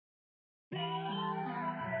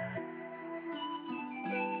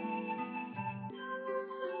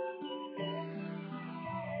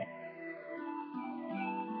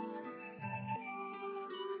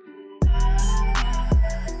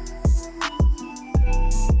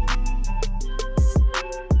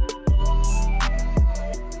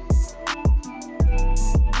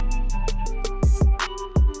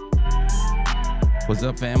is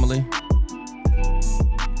up, family?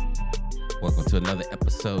 Welcome to another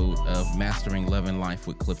episode of Mastering Love and Life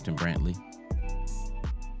with Clifton Brantley.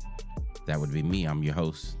 That would be me. I'm your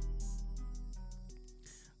host.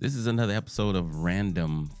 This is another episode of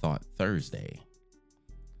Random Thought Thursday.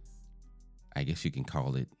 I guess you can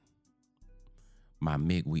call it my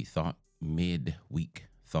midweek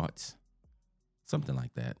thoughts, something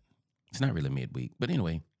like that. It's not really midweek, but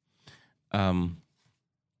anyway.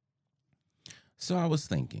 So I was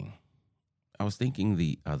thinking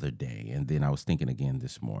the other day, and then I was thinking again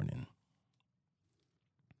this morning.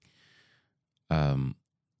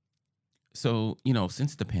 So,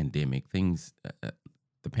 since the pandemic,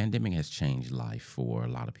 the pandemic has changed life for a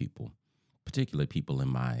lot of people, particularly people in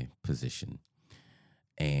my position.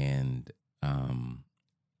 And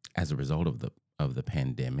as a result of the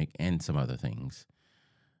pandemic and some other things,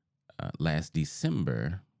 last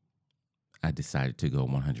December, I decided to go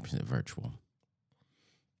 100% virtual.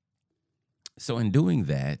 So in doing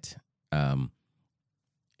that, and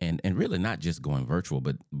really not just going virtual,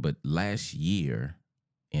 but last year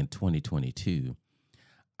in 2022,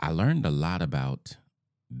 I learned a lot about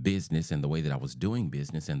business and the way that I was doing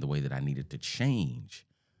business and the way that I needed to change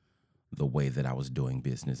the way that I was doing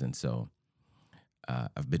business. And so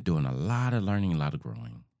I've been doing a lot of learning, a lot of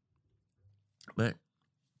growing. But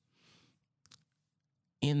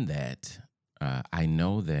in that, I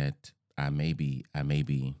know that I may be,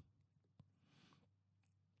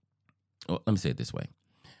 well, let me say it this way.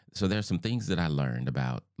 So there's some things that I learned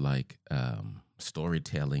about, like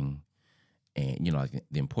storytelling and, like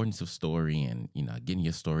the importance of story and, getting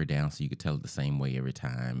your story down so you could tell it the same way every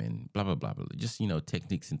time and blah, blah, blah, blah. Just,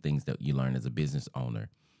 techniques and things that you learn as a business owner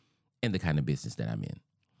and the kind of business that I'm in.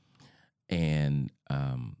 And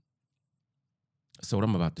so what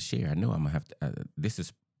I'm about to share, I know I'm going to have to, this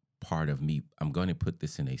is part of me. I'm going to put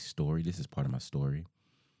this in a story. This is part of my story.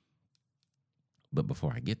 But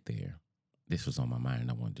before I get there, this was on my mind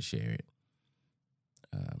and I wanted to share it.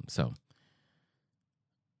 So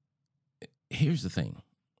here's the thing.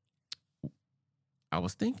 I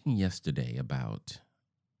was thinking yesterday about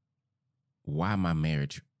why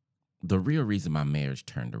the real reason my marriage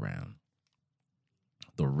turned around.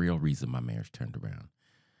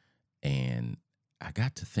 And I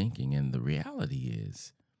got to thinking, and the reality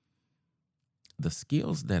is the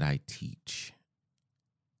skills that I teach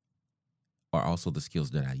are also the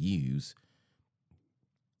skills that I use,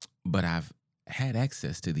 but I've had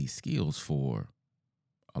access to these skills for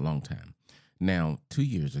a long time. Now, 2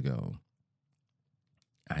 years ago,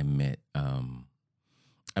 I met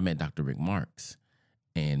Dr. Rick Marks,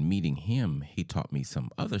 and meeting him, he taught me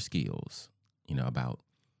some other skills, about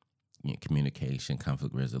communication,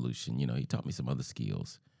 conflict resolution. He taught me some other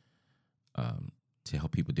skills to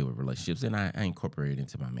help people deal with relationships, and I incorporated it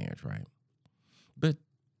into my marriage, right? But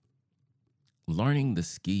learning the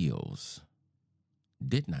skills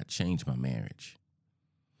did not change my marriage.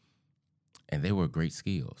 And they were great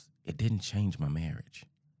skills. It didn't change my marriage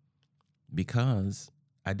because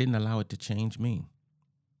I didn't allow it to change me.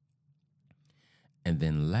 And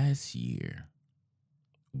then last year,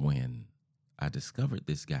 when I discovered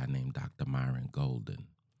this guy named Dr. Myron Golden,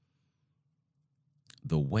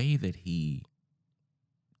 the way that he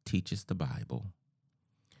teaches the Bible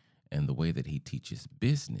and the way that he teaches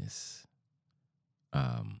business,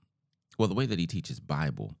 the way that he teaches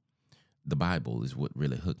the Bible is what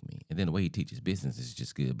really hooked me. And then the way he teaches business is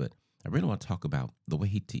just good. But I really want to talk about the way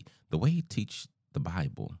he teaches the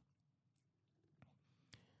Bible.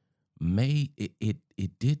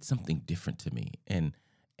 It did something different to me. And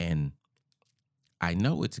I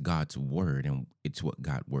know it's God's word and it's what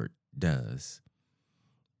God's word does.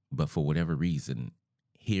 But for whatever reason,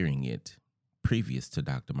 hearing it previous to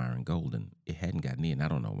Dr. Myron Golden, it hadn't gotten in. I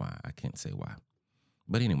don't know why. I can't say why.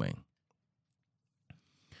 But anyway,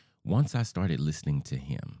 once I started listening to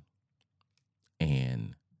him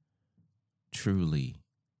and truly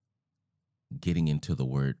getting into the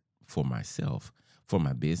word for myself, for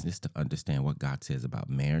my business, to understand what God says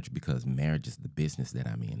about marriage, because marriage is the business that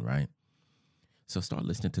I'm in, right? So start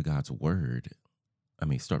listening to God's word.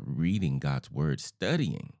 Start reading God's word,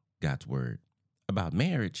 studying God's word about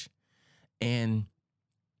marriage. And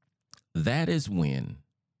that is when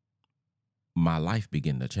my life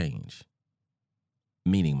began to change,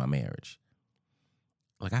 meaning my marriage.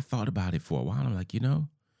 Like, I thought about it for a while. I'm like,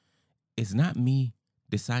 it's not me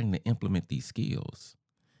deciding to implement these skills.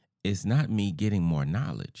 It's not me getting more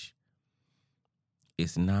knowledge.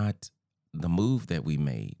 It's not the move that we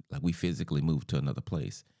made, like we physically moved to another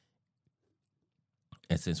place.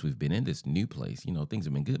 And since we've been in this new place, things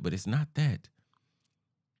have been good, but it's not that.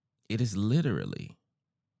 It is literally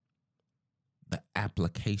the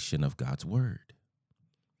application of God's word.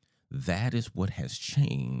 That is what has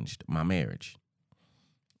changed my marriage.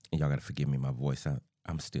 And y'all got to forgive me, my voice.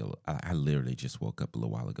 I literally just woke up a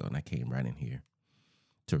little while ago and I came right in here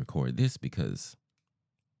to record this because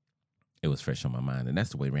it was fresh on my mind. And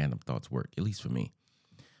that's the way random thoughts work, at least for me.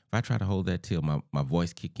 If I try to hold that till my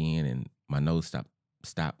voice kick in and my nose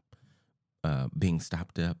stop being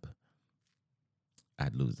stopped up,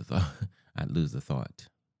 I'd lose the thought. I'd lose the thought.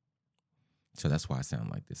 So that's why I sound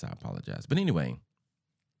like this. I apologize. But anyway,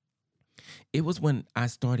 it was when I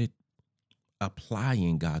started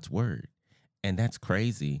applying God's word. And that's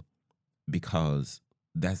crazy because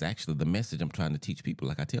that's actually the message I'm trying to teach people.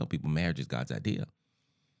 Like I tell people, marriage is God's idea.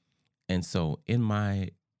 And so in my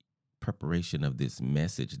preparation of this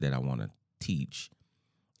message that I want to teach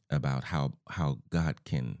about how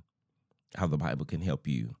the Bible can help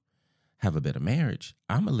you have a better marriage,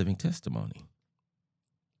 I'm a living testimony.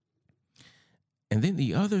 And then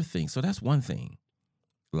the other thing, so that's one thing,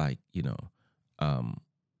 like,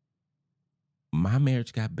 my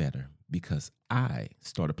marriage got better because I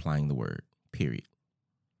started applying the word, period.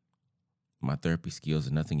 My therapy skills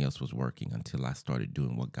and nothing else was working until I started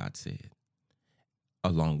doing what God said,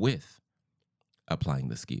 along with applying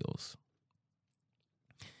the skills.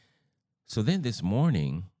 So then this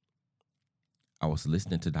morning, I was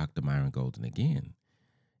listening to Dr. Myron Golden again,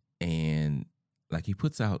 and like he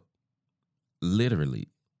puts out literally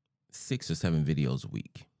 6 or 7 videos a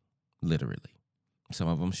week, literally. Some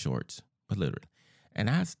of them shorts, but literally. And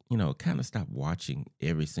I, kind of stopped watching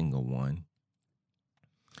every single one.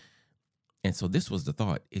 And so this was the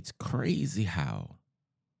thought. It's crazy how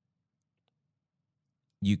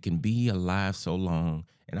you can be alive so long.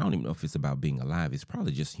 And I don't even know if it's about being alive. It's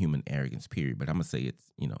probably just human arrogance, period. But I'm going to say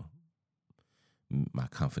it's, my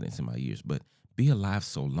confidence in my years. But be alive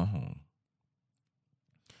so long.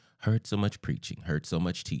 Heard so much preaching, heard so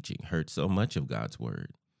much teaching, heard so much of God's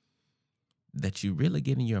word that you really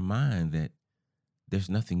get in your mind that there's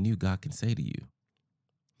nothing new God can say to you.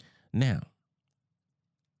 Now,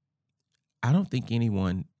 I don't think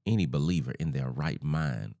any believer in their right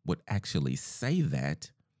mind would actually say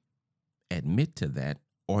that, admit to that,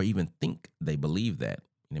 or even think they believe that.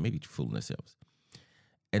 They may be fooling themselves.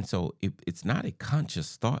 And so it's not a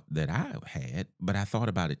conscious thought that I had, but I thought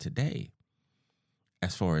about it today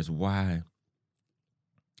as far as why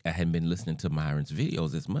I hadn't been listening to Myron's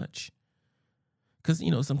videos as much. Because,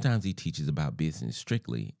 sometimes he teaches about business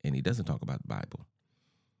strictly and he doesn't talk about the Bible.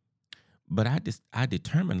 But I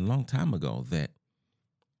determined a long time ago that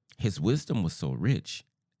his wisdom was so rich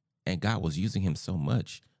and God was using him so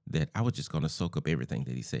much that I was just going to soak up everything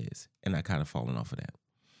that he says. And I kind of fallen off of that.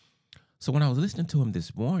 So when I was listening to him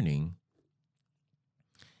this morning,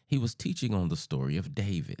 he was teaching on the story of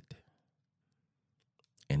David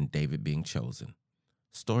and David being chosen.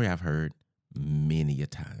 Story I've heard many a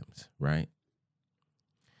times, right?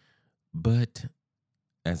 But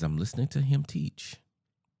as I'm listening to him teach,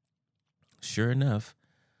 sure enough,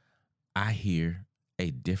 I hear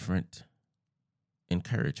a different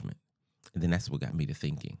encouragement. And then that's what got me to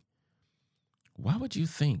thinking, why would you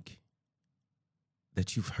think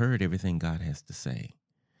that you've heard everything God has to say?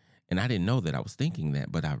 And I didn't know that I was thinking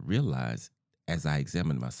that, but I realized as I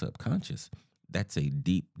examined my subconscious, that's a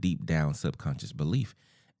deep, deep down subconscious belief.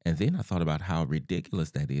 And then I thought about how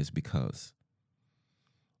ridiculous that is, because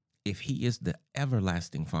if he is the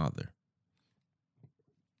everlasting Father,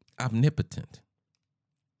 omnipotent,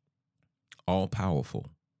 all powerful,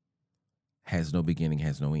 has no beginning,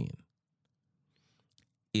 has no end.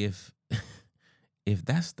 If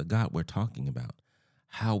that's the God we're talking about,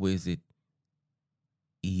 how is it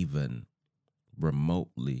even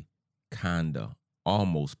remotely, kinda,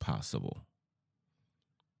 almost possible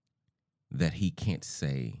that he can't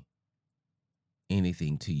say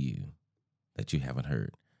anything to you that you haven't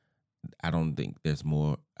heard? I don't think there's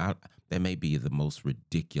more. That may be the most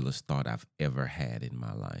ridiculous thought I've ever had in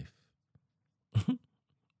my life.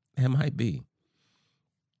 It might be.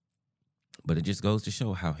 But it just goes to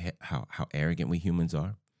show how arrogant we humans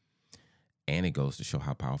are. And it goes to show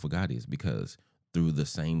how powerful God is, because through the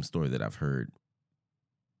same story that I've heard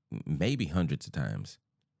maybe hundreds of times,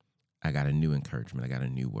 I got a new encouragement. I got a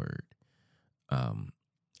new word. And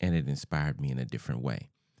it inspired me in a different way.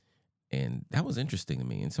 And that was interesting to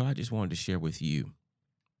me. And so I just wanted to share with you.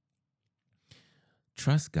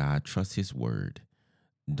 Trust God, trust his word.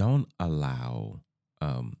 Don't allow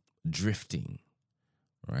drifting,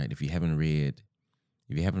 right? If you haven't read,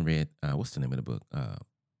 what's the name of the book?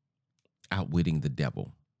 Outwitting the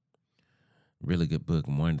Devil. Really good book.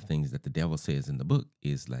 And one of the things that the devil says in the book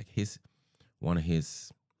is like one of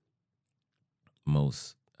his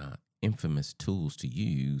most infamous tools to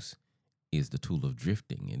use is the tool of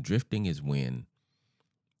drifting. And drifting is when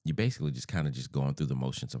you're basically just kind of just going through the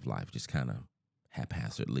motions of life, just kind of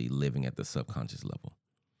haphazardly living at the subconscious level.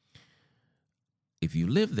 If you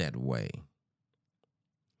live that way,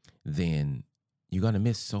 then you're going to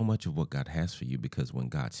miss so much of what God has for you, because when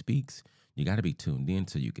God speaks, you got to be tuned in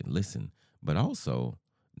so you can listen. But also,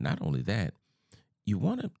 not only that, you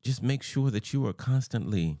want to just make sure that you are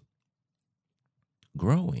constantly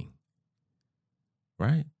growing,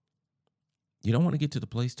 right? You don't want to get to the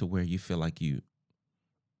place to where you feel like you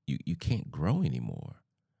can't grow anymore,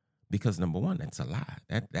 because number one, that's a lie.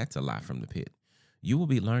 That's a lie from the pit. You will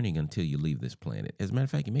be learning until you leave this planet. As a matter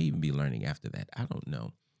of fact, you may even be learning after that. I don't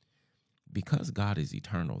know. Because God is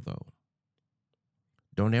eternal, though,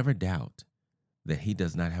 don't ever doubt that he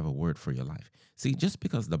does not have a word for your life. See, just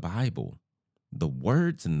because the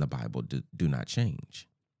words in the Bible do not change.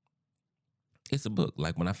 It's a book.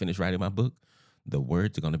 Like when I finish writing my book, the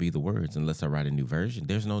words are going to be the words unless I write a new version.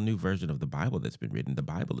 There's no new version of the Bible that's been written. The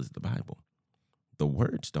Bible is the Bible. The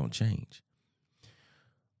words don't change.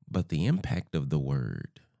 But the impact of the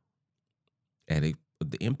word, the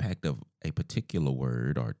impact of a particular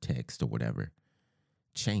word or text or whatever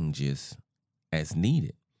changes as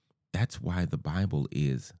needed. That's why the Bible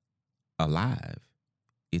is alive.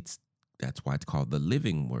 That's why it's called the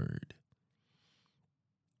living word.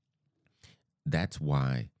 That's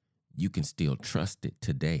why you can still trust it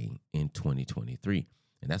today in 2023.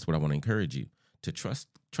 And that's what I want to encourage you to trust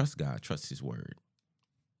God, trust his word.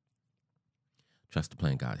 Trust the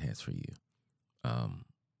plan God has for you.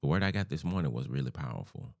 The word I got this morning was really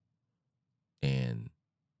powerful. And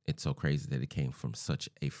it's so crazy that it came from such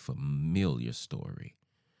a familiar story.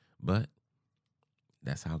 But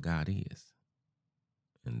that's how God is.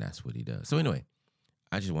 And that's what he does. So anyway,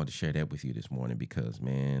 I just wanted to share that with you this morning because,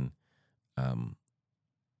 man,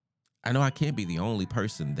 I know I can't be the only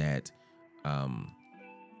person that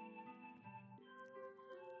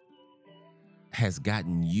has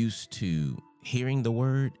gotten used to hearing the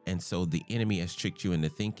word. And so the enemy has tricked you into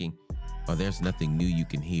thinking, oh, there's nothing new you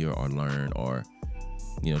can hear or learn, or,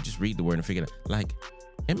 just read the word and figure it out. Like,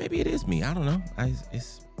 and maybe it is me. I don't know.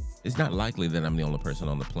 It's not likely that I'm the only person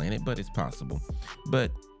on the planet, but it's possible.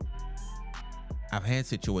 But I've had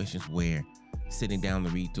situations where sitting down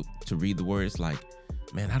to read the word, it's like,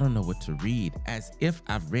 man, I don't know what to read, as if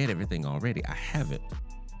I've read everything already. I haven't.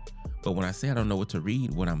 But when I say I don't know what to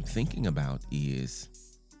read, what I'm thinking about is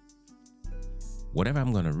whatever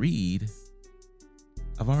I'm going to read,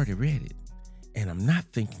 I've already read it. And I'm not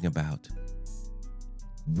thinking about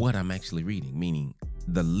what I'm actually reading, meaning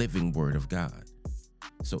the living word of God.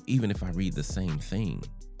 So even if I read the same thing,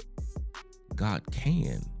 God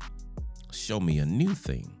can show me a new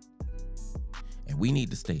thing. And we need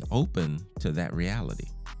to stay open to that reality.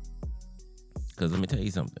 Because let me tell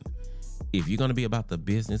you something. If you're going to be about the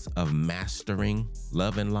business of mastering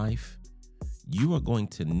love and life, you are going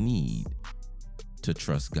to need to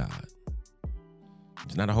trust God.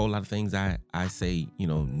 There's not a whole lot of things I say,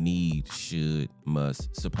 need, should,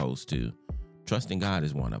 must, supposed to. Trusting God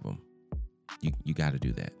is one of them. You got to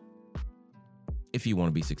do that if you want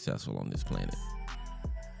to be successful on this planet.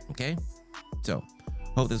 Okay? So,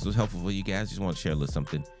 hope this was helpful for you guys. Just want to share a little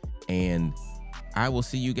something. And I will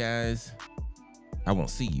see you guys. I won't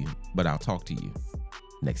see you, but I'll talk to you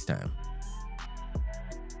next time.